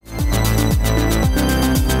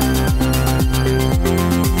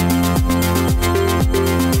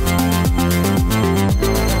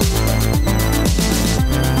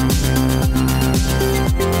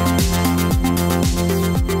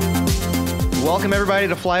Welcome everybody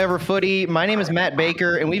to Flyover Footy. My name is Matt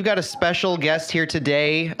Baker, and we've got a special guest here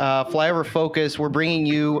today. Flyover Focus, we're bringing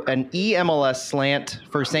you an EMLS slant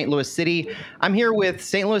for St. Louis City. I'm here with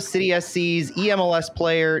St. Louis City SC's EMLS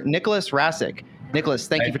player, Nicholas Rasic. Nicholas,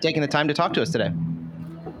 thank you for taking the time to talk to us today.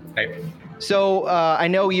 Hey. So I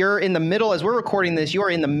know you're in the middle, as we're recording this, you are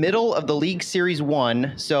in the middle of the League Series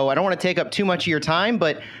 1, so I don't want to take up too much of your time,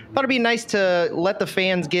 but I thought it'd be nice to let the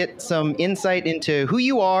fans get some insight into who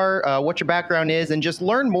you are, what your background is, and just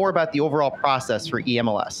learn more about the overall process for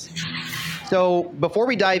EMLS. So before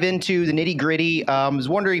we dive into the nitty-gritty, I was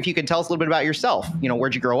wondering if you could tell us a little bit about yourself. You know,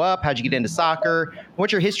 where'd you grow up? How'd you get into soccer?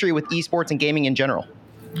 What's your history with esports and gaming in general?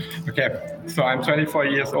 Okay, so I'm 24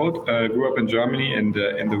 years old, grew up in Germany in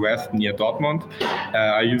the west near Dortmund.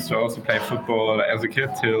 I used to also play football as a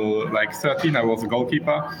kid till like 13. I was a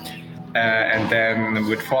goalkeeper. And then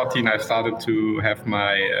with 14, I started to have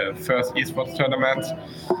my first esports tournament.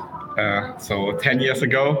 So 10 years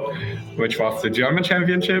ago, which was the German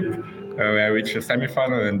Championship, where I reached the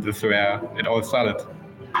semifinal, and this is where it all started.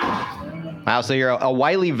 Wow, so you're a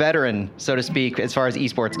wily veteran, so to speak, as far as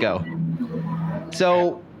esports go.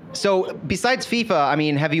 So besides FIFA, I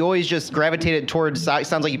mean, have you always just gravitated towards, it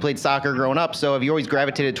sounds like you played soccer growing up, so have you always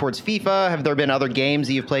gravitated towards FIFA? Have there been other games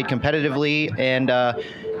that you've played competitively? And,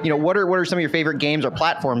 what are some of your favorite games or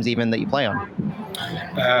platforms even that you play on?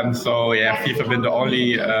 FIFA been the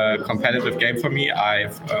only competitive game for me.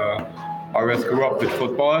 I've always grew up with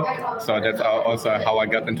football, so that's also how I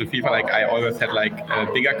got into FIFA. Like I always had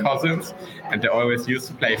bigger cousins, and they always used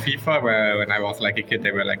to play FIFA. Where when I was like a kid,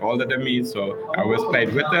 they were like older than me, so I always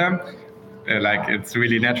played with them. It's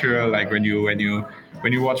really natural. Like when you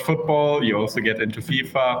watch football, you also get into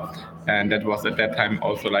FIFA, and that was at that time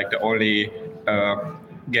also like the only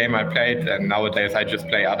game I played. And nowadays I just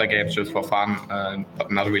play other games just for fun, but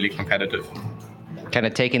not really competitive. Kind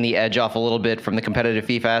of taking the edge off a little bit from the competitive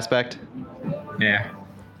FIFA aspect? Yeah.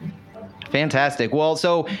 Fantastic. Well,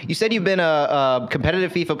 so you said you've been a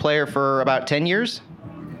competitive FIFA player for about 10 years?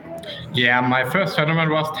 Yeah, my first tournament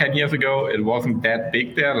was 10 years ago. It wasn't that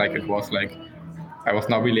big there. I was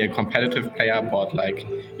not really a competitive player, but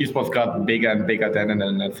esports got bigger and bigger then, and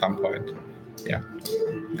then at some point, yeah.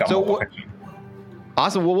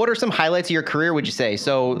 Awesome. Well, what are some highlights of your career, would you say?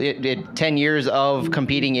 So 10 years of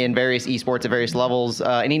competing in various esports at various levels.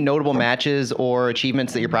 Any notable matches or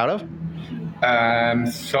achievements that you're proud of? I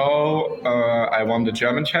won the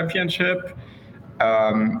German Championship,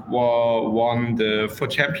 won the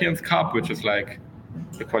FUT Champions Cup, which is like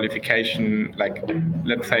the qualification,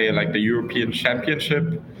 let's say the European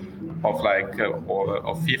Championship of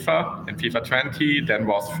FIFA in FIFA 20. Then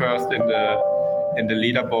was first in the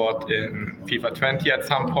leaderboard in FIFA 20 at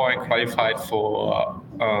some point, qualified for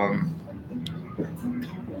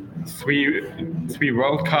three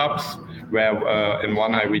World Cups, where in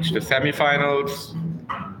one I reached the semifinals.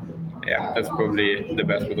 Yeah, that's probably the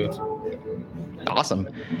best with it. Awesome.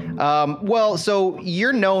 So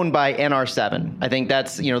you're known by NR7. I think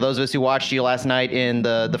that's, those of us who watched you last night in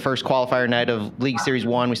the first qualifier night of League Series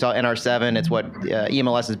 1, we saw NR7. It's what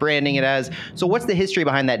EMLS is branding it as. So what's the history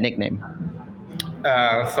behind that nickname?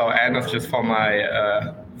 N is just for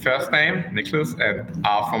my first name, Nicholas, and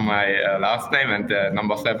R for my last name. And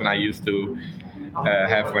number 7 I used to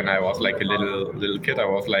have when I was a little kid. I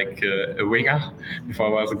was a winger before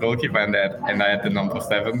I was a goalkeeper, and I had the number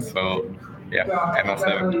 7. So yeah,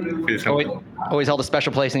 NR7. Always held a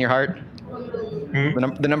special place in your heart?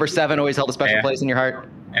 The number 7 always held a special place in your heart?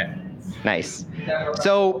 Yeah. Nice.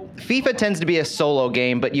 So FIFA tends to be a solo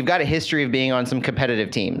game, but you've got a history of being on some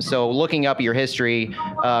competitive teams. So looking up your history,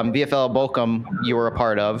 VfL Bochum you were a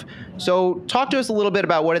part of. So talk to us a little bit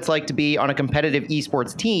about what it's like to be on a competitive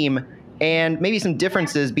esports team and maybe some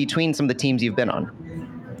differences between some of the teams you've been on.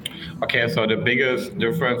 Okay, so the biggest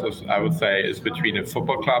difference I would say is between a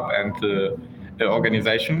football club and the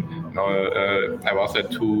organization. I was at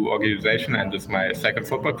 2 organizations, and this is my second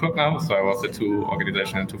football club now. So I was at 2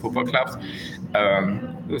 organizations and 2 football clubs.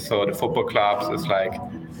 So the football clubs is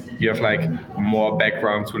you have more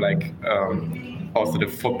background to also the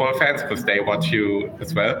football fans, because they watch you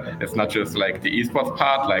as well. It's not just the esports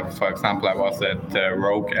part. For example, I was at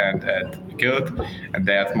Rogue and at Guild, and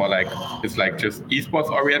there's more it's just esports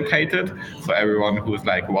orientated. So everyone who's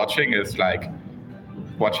watching is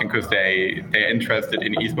watching because they're interested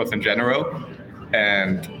in esports in general.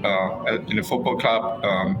 And in a football club,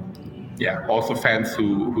 also fans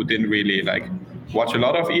who didn't really watch a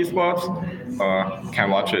lot of esports can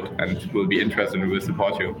watch it and will be interested and will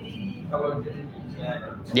support you.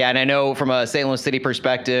 Yeah, and I know from a St. Louis City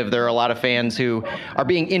perspective, there are a lot of fans who are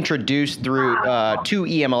being introduced through to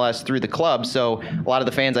EMLS through the club. So a lot of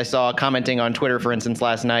the fans I saw commenting on Twitter, for instance,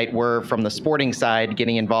 last night were from the sporting side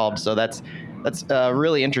getting involved. So that's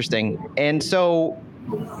really interesting. And so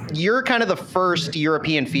you're kind of the first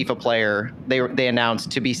European FIFA player they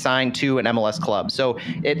announced to be signed to an MLS club. So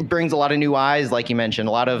it brings a lot of new eyes, like you mentioned,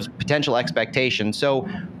 a lot of potential expectation. So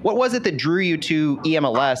what was it that drew you to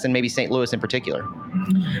EMLS and maybe St. Louis in particular?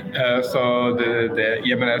 So the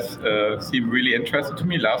EMLS seemed really interesting to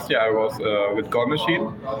me. Last year I was with Goal Machine,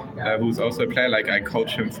 who's also a player. Like I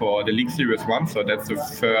coached him for the League Series 1, so that's the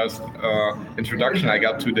first introduction I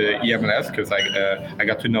got to the EMLS because I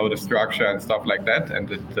got to know the structure and stuff like that, and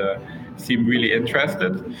it seemed really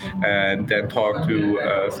interested. And then talked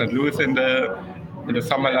to St. Louis in the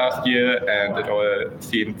summer last year, and it all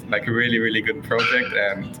seemed like a really, really good project.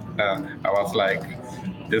 And I was like,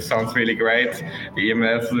 this sounds really great. The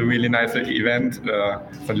EMLS is a really nice event.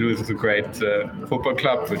 St. Louis is a great football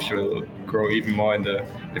club, which will grow even more in the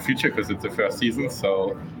future because it's the first season.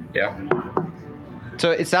 So, yeah. So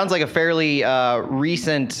it sounds like a fairly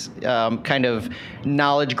recent kind of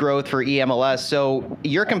knowledge growth for EMLS. So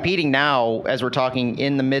you're competing now, as we're talking,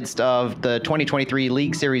 in the midst of the 2023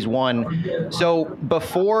 League Series 1. So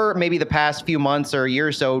before maybe the past few months or a year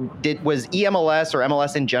or so, was EMLS or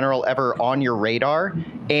MLS in general ever on your radar?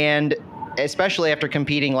 And especially after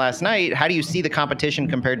competing last night, how do you see the competition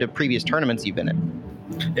compared to previous tournaments you've been in?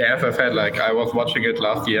 Yeah, as I said, like I was watching it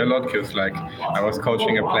last year a lot because like I was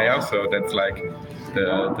coaching a player, so that's like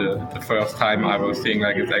the first time I was seeing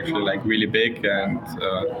like it's actually like really big, and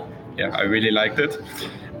yeah, I really liked it.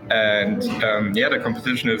 And yeah, the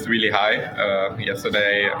competition is really high.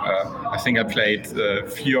 Yesterday, I think I played a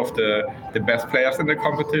few of the best players in the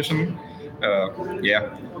competition.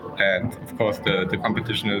 Yeah, and of course the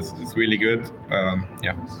competition is really good.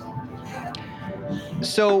 Yeah.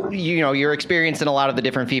 So, you're experienced in a lot of the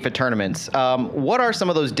different FIFA tournaments. What are some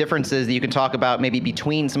of those differences that you can talk about maybe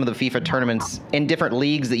between some of the FIFA tournaments in different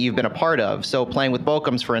leagues that you've been a part of? So playing with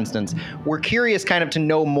Bochums, for instance, we're curious kind of to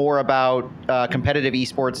know more about competitive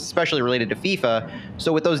esports, especially related to FIFA.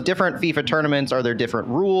 So with those different FIFA tournaments, are there different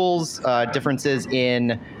rules, differences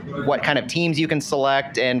in what kind of teams you can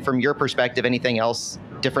select? And from your perspective, anything else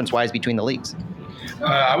difference-wise between the leagues?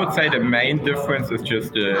 I would say the main difference is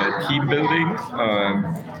just the team building,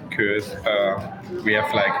 because we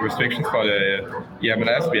have like restrictions for the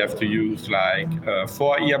EMLS. We have to use like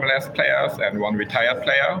 4 EMLS players and 1 retired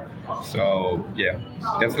player. So yeah,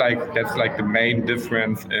 that's like the main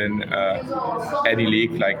difference in any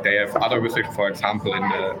league. Like they have other restrictions. For example, in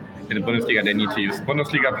the Bundesliga, they need to use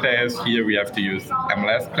Bundesliga players. Here we have to use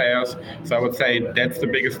MLS players. So I would say that's the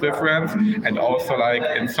biggest difference. And also like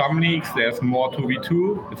in some leagues, there's more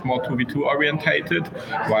 2v2. It's more 2v2 orientated,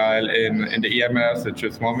 while in the EMS, it's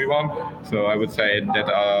just 1v1. So I would say that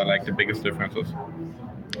are like the biggest differences.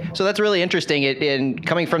 So that's really interesting. In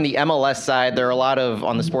coming from the MLS side, there are a lot of,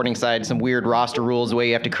 on the sporting side, some weird roster rules, the way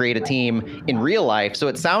you have to create a team in real life. So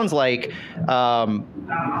it sounds like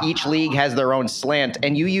each league has their own slant,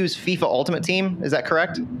 and you use FIFA Ultimate Team. Is that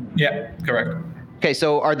correct? Yeah, correct. Okay,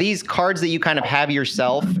 so are these cards that you kind of have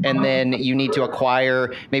yourself, and then you need to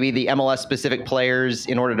acquire maybe the MLS-specific players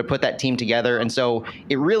in order to put that team together? And so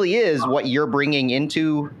it really is what you're bringing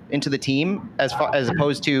into the team, as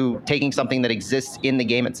opposed to taking something that exists in the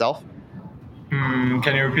game itself?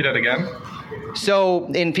 Can you repeat that again? So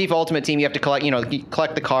in FIFA Ultimate Team, you have to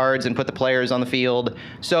collect the cards and put the players on the field.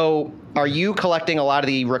 So are you collecting a lot of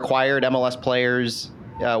the required MLS players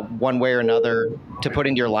one way or another to put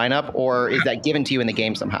into your lineup, or is that given to you in the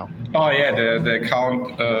game somehow? Oh yeah, the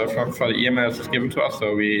account for the EMS is given to us,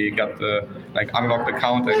 so we got the unlocked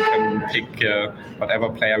account and can pick whatever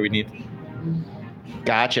player we need.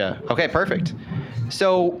 Gotcha. Okay, perfect.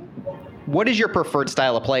 So what is your preferred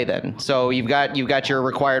style of play then? So you've got your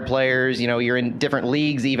required players, you're in different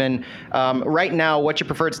leagues even. Right now, what's your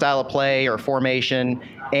preferred style of play or formation?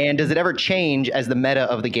 And does it ever change as the meta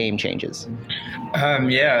of the game changes?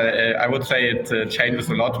 I would say it changes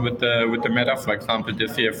a lot with the meta. For example,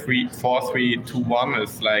 this year 4-3-2-1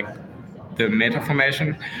 is like the meta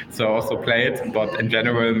formation. So I also play it, but in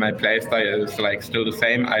general, my play style is like still the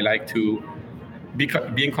same. I like to be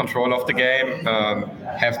in control of the game,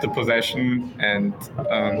 have the possession, and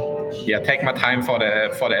take my time for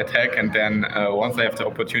the attack. And then once I have the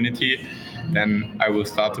opportunity, then I will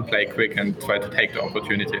start to play quick and try to take the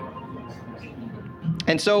opportunity.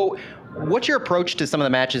 And so What's your approach to some of the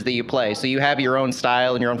matches that you play? So you have your own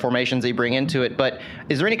style and your own formations that you bring into it, but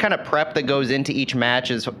is there any kind of prep that goes into each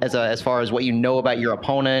match as far as what you know about your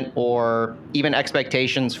opponent, or even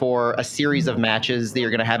expectations for a series of matches that you're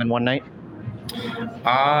going to have in one night?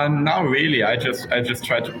 Not really. I just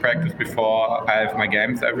try to practice before I have my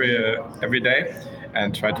games every day,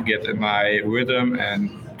 and try to get in my rhythm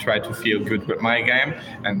and try to feel good with my game,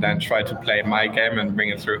 and then try to play my game and bring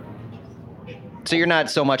it through. So you're not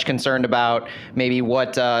so much concerned about maybe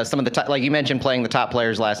what some of the like you mentioned playing the top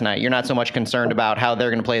players last night. You're not so much concerned about how they're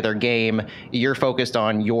going to play their game. You're focused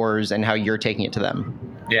on yours and how you're taking it to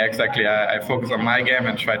them. Yeah, exactly. I focus on my game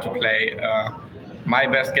and try to play my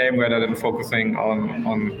best game rather than focusing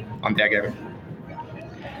on their game.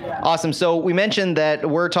 Awesome. So we mentioned that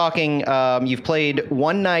we're talking, you've played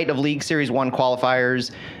one night of League Series 1 qualifiers.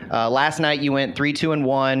 Last night you went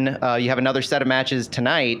 3-2-1. You have another set of matches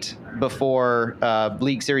tonight before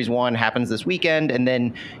League Series 1 happens this weekend, and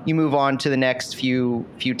then you move on to the next few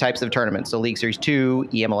types of tournaments. So League Series 2,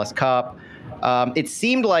 EMLS Cup. It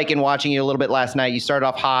seemed like in watching you a little bit last night, you started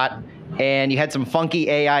off hot, and you had some funky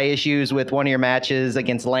AI issues with one of your matches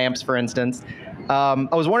against Lamps, for instance. I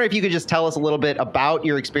was wondering if you could just tell us a little bit about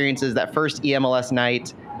your experiences that first EMLS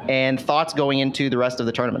night and thoughts going into the rest of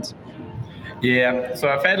the tournaments. Yeah, so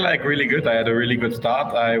I felt like really good. I had a really good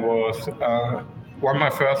start. I was won my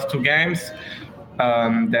first two games,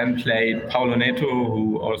 then played Paulo Neto,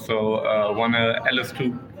 who also won a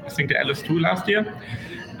LS2, I think the LS2 last year,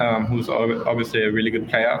 who's obviously a really good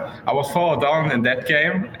player. I was 4 down in that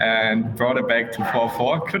game and brought it back to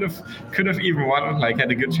 4-4. Could have even won, like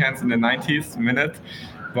had a good chance in the 90th minute,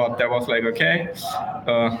 but that was like, okay,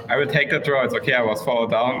 I will take that draw. It's okay, I was 4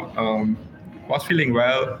 down. Was feeling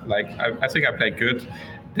well, like I think I played good.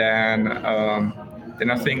 Then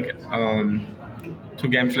I think 2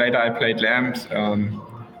 games later I played Lamps.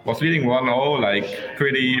 Was leading 1-0, like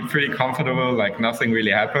pretty comfortable, like nothing really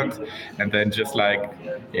happened. And then just like,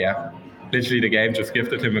 yeah, literally the game just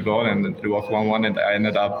gifted him a goal and it was 1-1 and I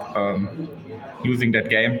ended up losing that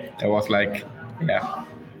game. It was like, yeah,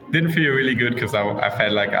 didn't feel really good because I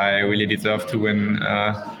felt like I really deserved to win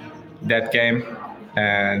that game.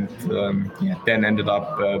 And then ended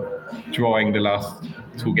up drawing the last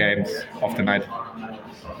 2 games of the night.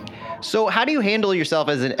 So how do you handle yourself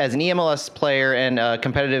as an EMLS player and a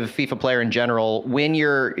competitive FIFA player in general when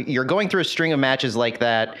you're going through a string of matches like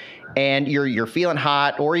that and you're feeling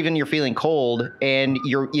hot or even you're feeling cold and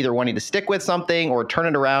you're either wanting to stick with something or turn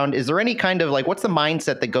it around? Is there any kind of like, what's the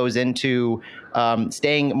mindset that goes into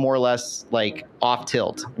staying more or less like off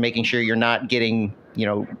tilt, making sure you're not getting,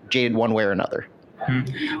 jaded one way or another?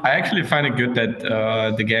 I actually find it good that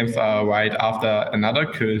the games are right after another,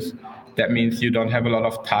 because that means you don't have a lot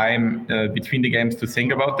of time between the games to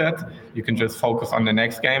think about that. You can just focus on the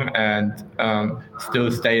next game and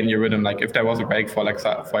still stay in your rhythm. Like if there was a break for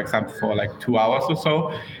example, for like 2 hours or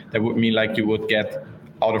so, that would mean like you would get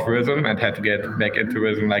out of rhythm and had to get back into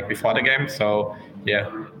rhythm like before the game. So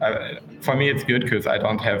yeah, for me it's good because I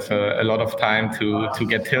don't have a lot of time to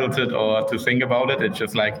get tilted or to think about it. It's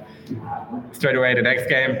just like straight away the next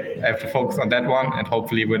game, I have to focus on that one and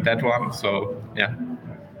hopefully win that one. So yeah.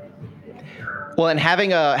 Well, and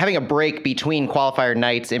having a break between qualifier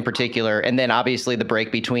nights in particular, and then obviously the break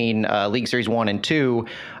between League Series 1 and 2,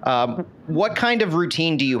 what kind of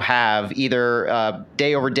routine do you have, either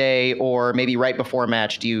day over day or maybe right before a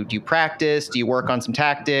match? Do you practice? Do you work on some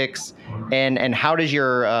tactics? And how does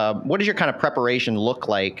what does your kind of preparation look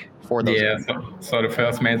like for those? Yeah, so the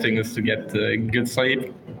first main thing is to get good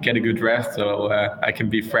sleep, get a good rest, so I can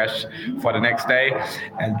be fresh for the next day,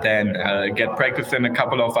 and then get practice in a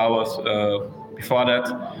couple of hours before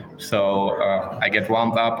that. So I get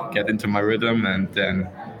warmed up, get into my rhythm, and then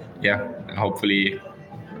and hopefully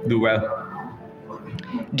do well.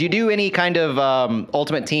 Do you do any kind of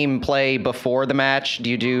ultimate team play before the match? Do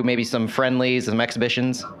you do maybe some friendlies, some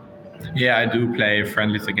exhibitions? Yeah, I do play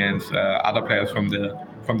friendlies against other players from the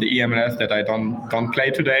EMLS that I don't play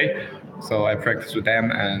today. So I practice with them,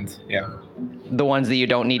 and yeah. The ones that you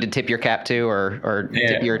don't need to tip your cap to or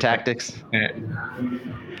tip your tactics? Yeah.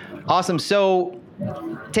 Awesome. So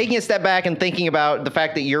taking a step back and thinking about the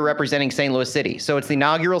fact that you're representing St. Louis City. So it's the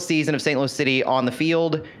inaugural season of St. Louis City on the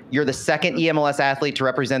field. You're the second EMLS athlete to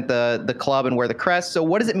represent the club and wear the crest. So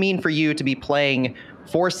what does it mean for you to be playing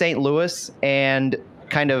for St. Louis, and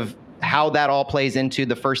kind of how that all plays into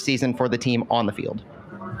the first season for the team on the field?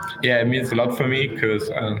 Yeah, it means a lot for me because,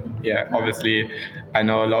 obviously I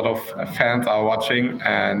know a lot of fans are watching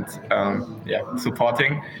and,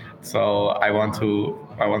 supporting. So I want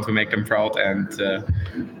to make them proud and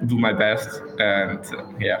do my best, and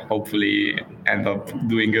yeah, hopefully end up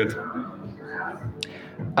doing good.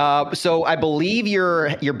 So I believe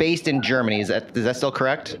you're based in Germany. Is that still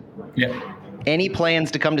correct? Yeah. Any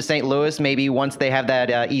plans to come to St. Louis maybe once they have that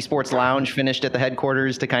esports lounge finished at the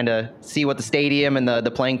headquarters to kind of see what the stadium and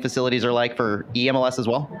the playing facilities are like for EMLS as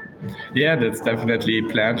well? Yeah, that's definitely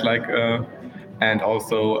planned. And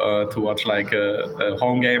also to watch like a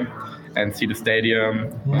home game and see the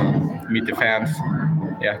stadium, meet the fans.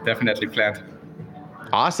 Yeah, definitely planned.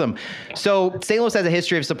 Awesome. So St. Louis has a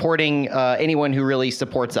history of supporting anyone who really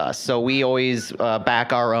supports us. So we always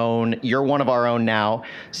back our own. You're one of our own now.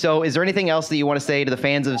 So is there anything else that you want to say to the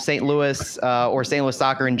fans of St. Louis or St. Louis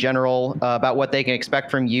soccer in general about what they can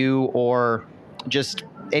expect from you, or just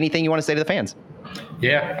anything you want to say to the fans?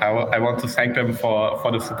 Yeah, I want to thank them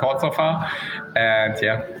for the support so far. And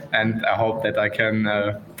yeah, and I hope that I can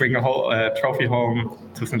bring a whole trophy home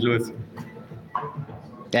to St. Louis.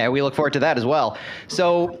 Yeah, we look forward to that as well.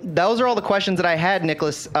 So those are all the questions that I had,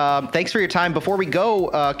 Nicholas. Thanks for your time. Before we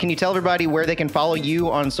go, can you tell everybody where they can follow you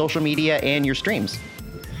on social media and your streams?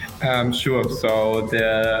 Sure. So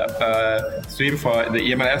the stream for the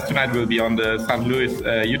EMLS tonight will be on the St. Louis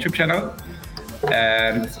YouTube channel.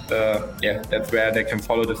 And yeah, that's where they can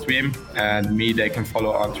follow the stream. And me, they can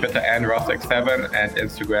follow on Twitter and Rosek7, and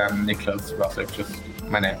Instagram, Nicholas Rosek, just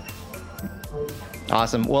my name.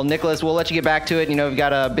 Awesome. Well, Nicholas, we'll let you get back to it. You know, we've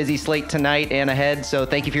got a busy slate tonight and ahead. So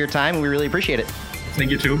thank you for your time. We really appreciate it.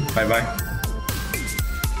 Thank you too. Bye-bye.